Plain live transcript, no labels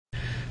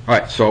All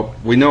right, so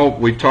we know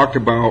we've talked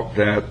about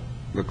that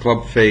the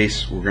club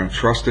face, we're going to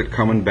trust it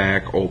coming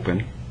back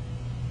open.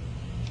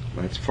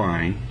 That's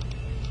fine.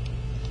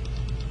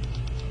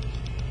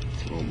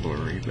 It's a little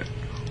blurry, but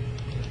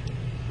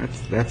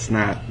that's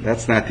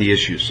not the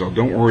issue. So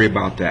don't worry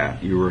about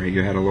that. You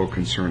had a little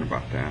concern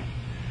about that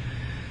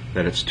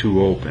it's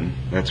too open.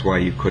 That's why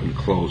you couldn't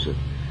close it.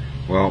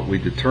 Well, we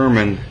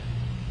determined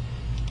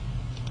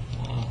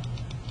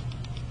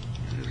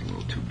it is a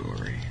little too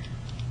blurry.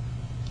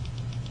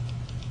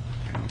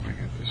 I don't know if I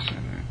got this set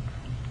up.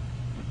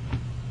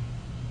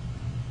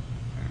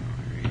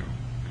 There you go.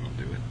 I'll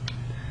do it.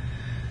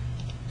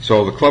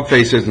 So the club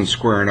face isn't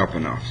squaring up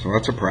enough. So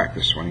that's a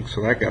practice swing.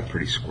 So that got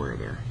pretty square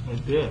there.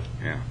 It did.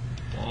 Yeah.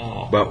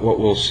 Wow. But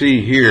what we'll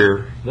see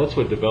here, That's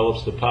what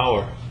develops the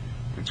power.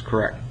 that's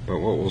correct. But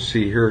what we'll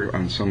see here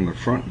on some of the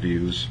front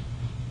views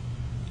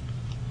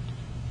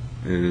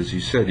is, you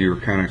said you were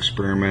kind of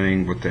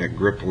experimenting with that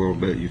grip a little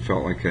bit. You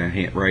felt like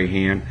a right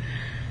hand.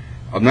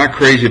 I'm not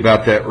crazy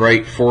about that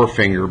right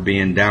forefinger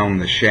being down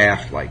the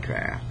shaft like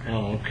that.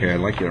 Oh, Okay, I'd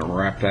like you to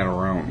wrap that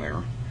around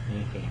there.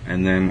 Okay.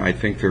 And then I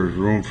think there's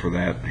room for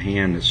that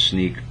hand to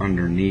sneak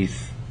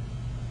underneath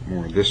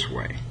more this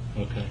way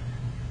Okay.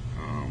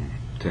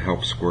 to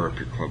help square up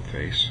your club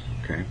face.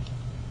 Okay.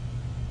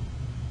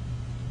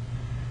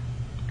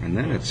 And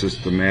then it's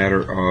just a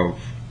matter of,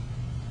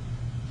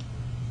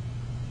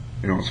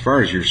 as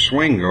far as your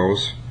swing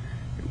goes,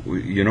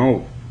 we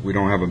don't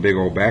have a big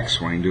old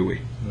backswing, do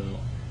we? No.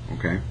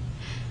 Okay.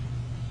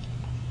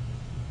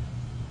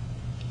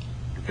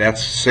 If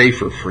that's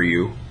safer for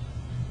you,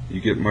 you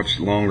get much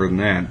longer than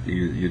that.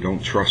 You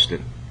don't trust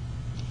it.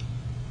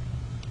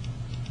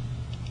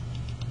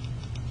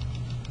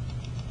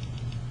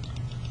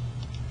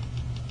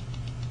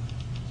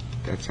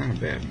 That's not a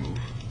bad move.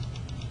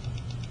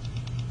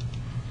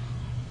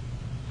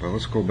 But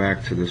let's go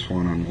back to this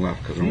one on the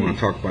left, because I want to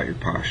talk about your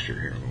posture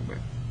here a little bit.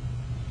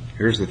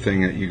 Here's the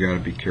thing that you got to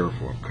be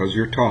careful of, because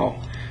you're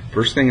tall.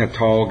 First thing that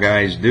tall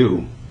guys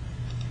do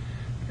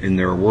in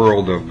their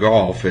world of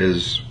golf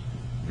is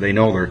they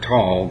know they're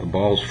tall. The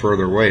ball's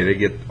further away. They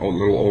get a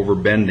little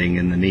overbending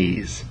in the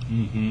knees.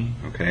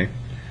 Mm-hmm. Okay?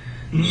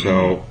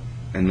 So,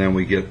 and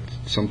then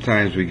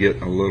sometimes we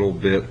get a little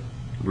bit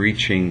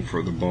reaching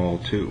for the ball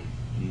too.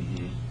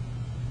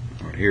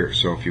 Mm-hmm. Right here.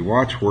 So if you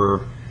watch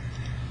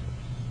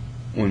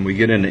when we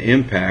get into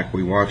impact,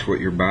 we watch what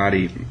your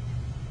body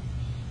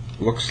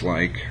looks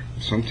like.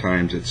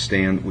 Sometimes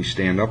we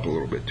stand up a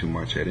little bit too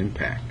much at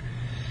impact,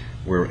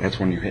 where that's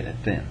when you're hitting it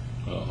thin.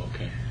 Oh,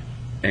 okay.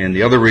 And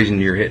the other reason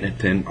you're hitting it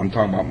thin, I'm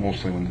talking about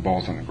mostly when the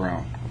ball's on the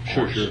ground.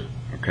 Sure.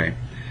 Okay.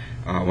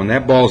 When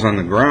that ball's on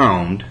the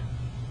ground,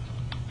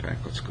 in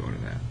fact, let's go to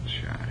that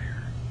shot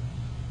here.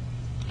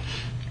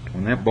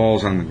 When that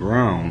ball's on the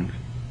ground,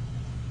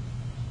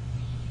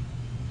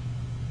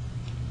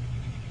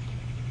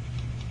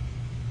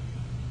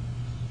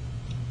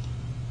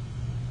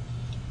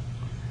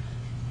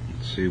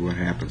 let's see what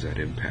happens at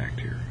impact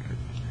here.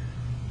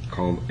 It's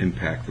called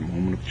impact, the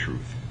moment of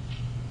truth.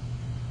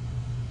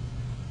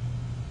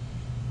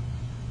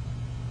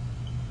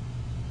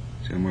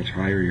 See how much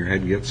higher your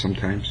head gets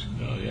sometimes?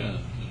 Oh, yeah.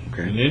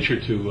 Okay. An inch or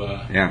two.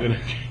 Yeah.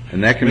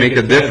 And that can make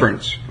a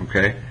difference.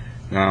 Okay.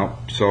 Now,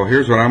 so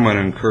here's what I'm going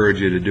to encourage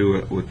you to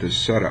do with this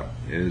setup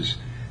is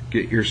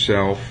get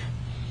yourself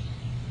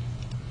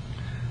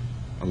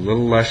a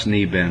little less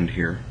knee bend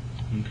here.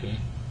 Okay.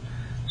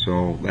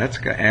 So that's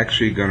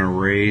actually going to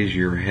raise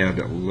your head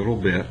a little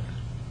bit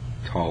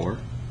taller,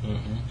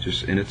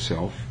 just in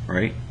itself,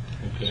 right?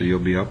 Okay. So you'll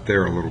be up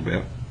there a little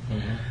bit.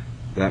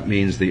 That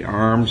means the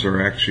arms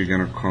are actually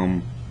going to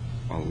come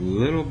a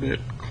little bit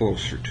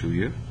closer to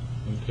you.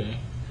 Okay.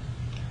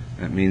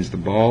 That means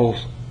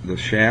the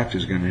shaft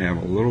is going to have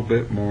a little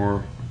bit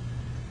more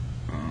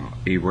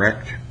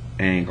erect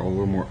angle, a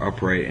little more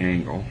upright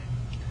angle.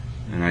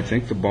 And I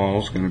think the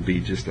ball's going to be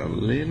just a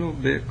little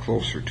bit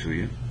closer to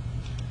you.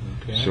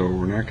 Okay. So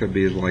we're not going to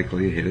be as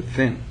likely to hit it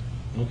thin.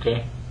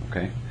 Okay.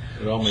 Okay.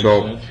 It all makes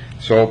sense.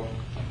 So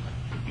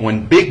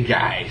when big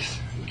guys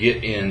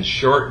get in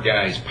short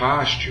guys'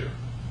 posture,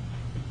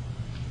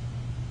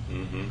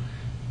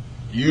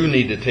 you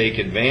need to take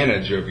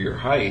advantage of your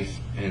height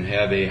and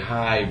have a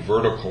high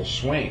vertical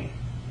swing.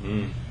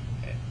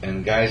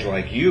 And guys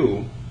like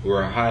you who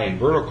are high and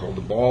vertical,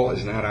 the ball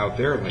is not out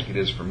there like it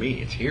is for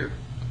me. It's here.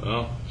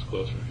 Oh, it's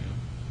closer.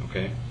 Yeah.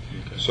 Okay.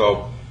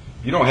 So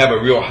you don't have a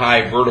real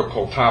high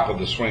vertical top of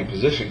the swing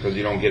position because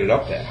you don't get it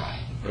up that high.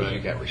 Because Right.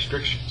 you got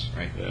restrictions,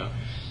 right? Yeah.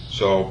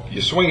 So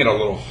you swing it a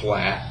little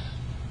flat,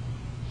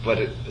 but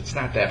it's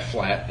not that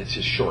flat. It's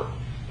just short.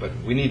 But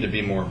we need to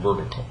be more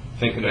vertical.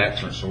 Think in that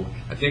term. So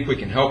I think we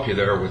can help you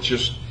there with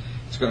just,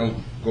 it's going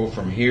to go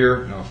from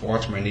here. Now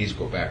watch my knees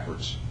go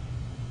backwards.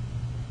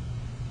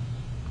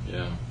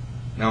 Yeah.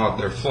 Now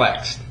they're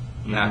flexed,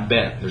 not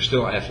bent. They're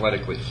still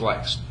athletically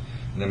flexed.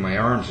 And then my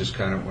arms just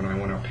kind of, when I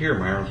went up here,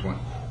 my arms went.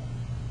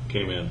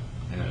 Came in.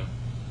 Yeah.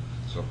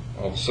 So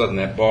all of a sudden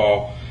that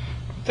ball,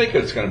 I think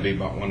it's going to be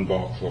about one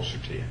ball closer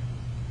to you.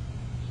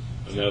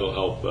 And that'll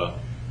help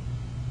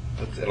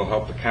it'll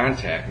help the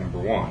contact, number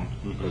one,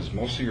 because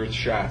most of your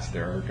shots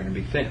there are going to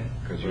be thin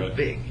because you're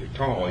big, you're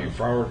tall, you're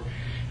forward,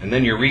 and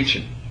then you're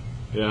reaching.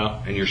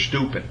 Yeah. And you're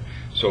stooping.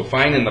 So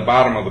finding the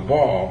bottom of the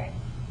ball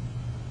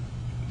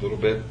a little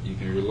bit,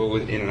 you're a little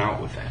bit in and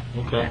out with that.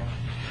 Okay.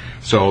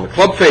 So the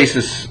club face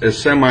is a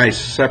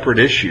semi-separate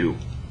issue,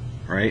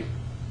 right?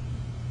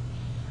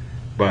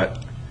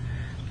 But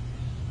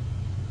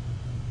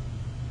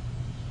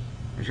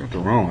there's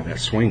nothing wrong with that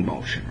swing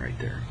motion right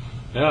there.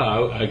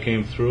 Yeah, I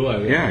came through.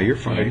 Yeah, you're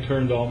fine. I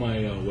turned all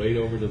my weight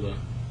over to the...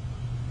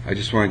 I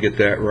just want to get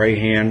that right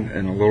hand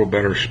in a little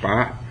better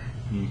spot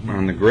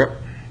on the grip.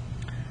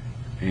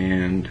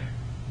 And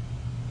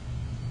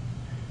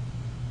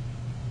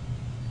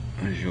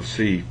as you'll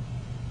see,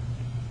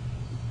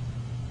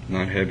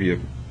 not have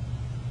you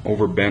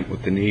overbent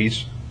with the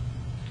knees.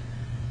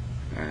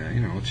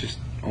 It's just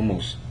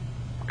almost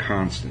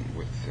constant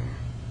with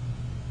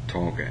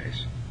tall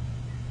guys.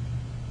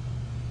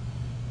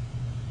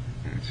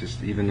 And it's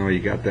just, even though you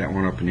got that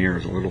one up in the air,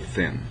 it's a little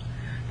thin.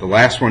 The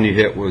last one you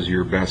hit was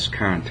your best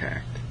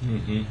contact.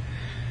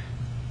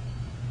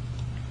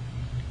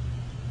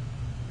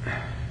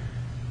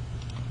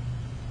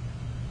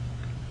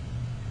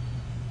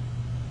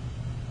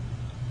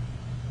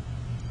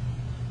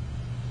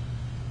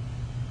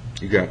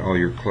 You got all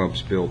your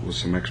clubs built with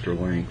some extra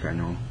length, I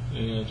know.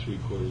 Yeah,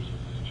 3/4 of an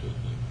inch, I think.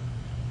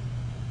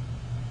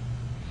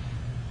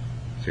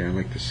 See, I'd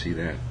like to see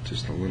that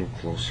just a little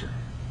closer.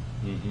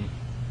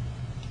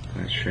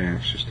 That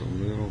shaft's just a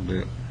little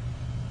bit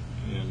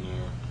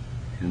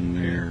in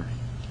there.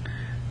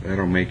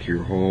 That'll make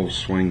your whole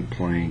swing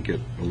plane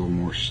get a little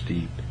more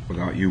steep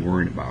without you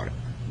worrying about it.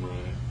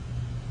 Right.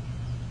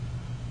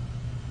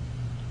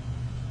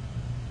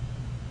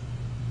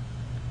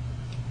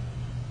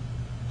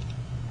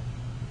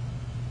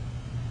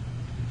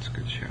 It's a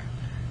good shot.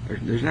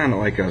 There's not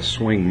like a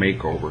swing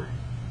makeover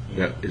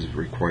that is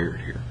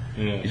required here.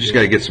 Yeah, you just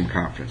got to get some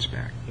confidence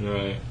back.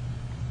 Right.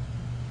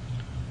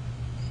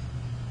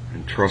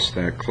 And trust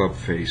that club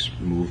face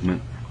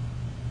movement.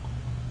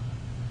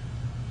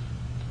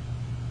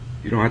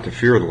 You don't have to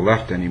fear the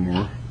left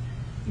anymore.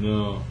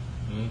 No,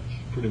 that's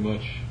pretty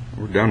much.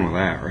 We're done with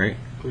that, right?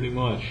 Pretty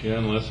much, yeah.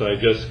 Unless I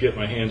just get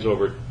my hands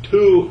over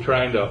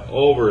trying to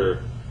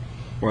over.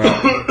 Well,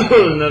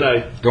 and then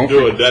I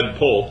do a dead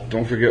pull.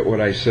 Don't forget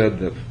what I said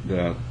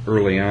the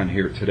early on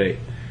here today.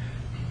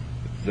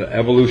 The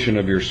evolution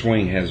of your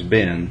swing has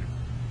been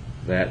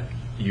that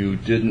you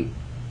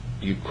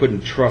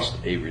couldn't trust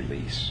a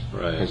release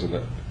because of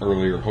the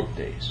earlier hook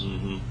days,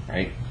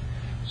 right?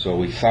 So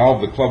we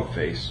solved the club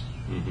face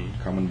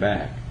coming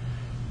back,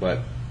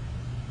 but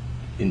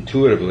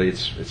intuitively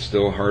it's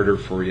still harder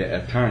for you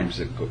at times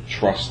to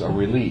trust a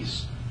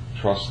release,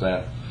 trust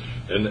that.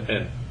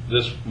 And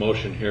this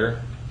motion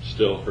here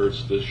still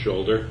hurts this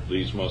shoulder,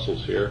 these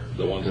muscles here,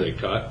 the ones they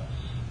cut.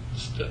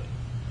 It's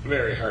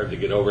very hard to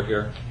get over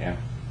here. Yeah.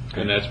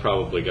 And that's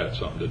probably got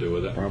something to do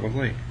with it.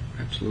 Probably,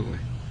 absolutely.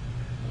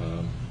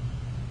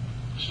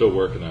 Still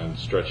working on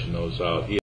stretching those out.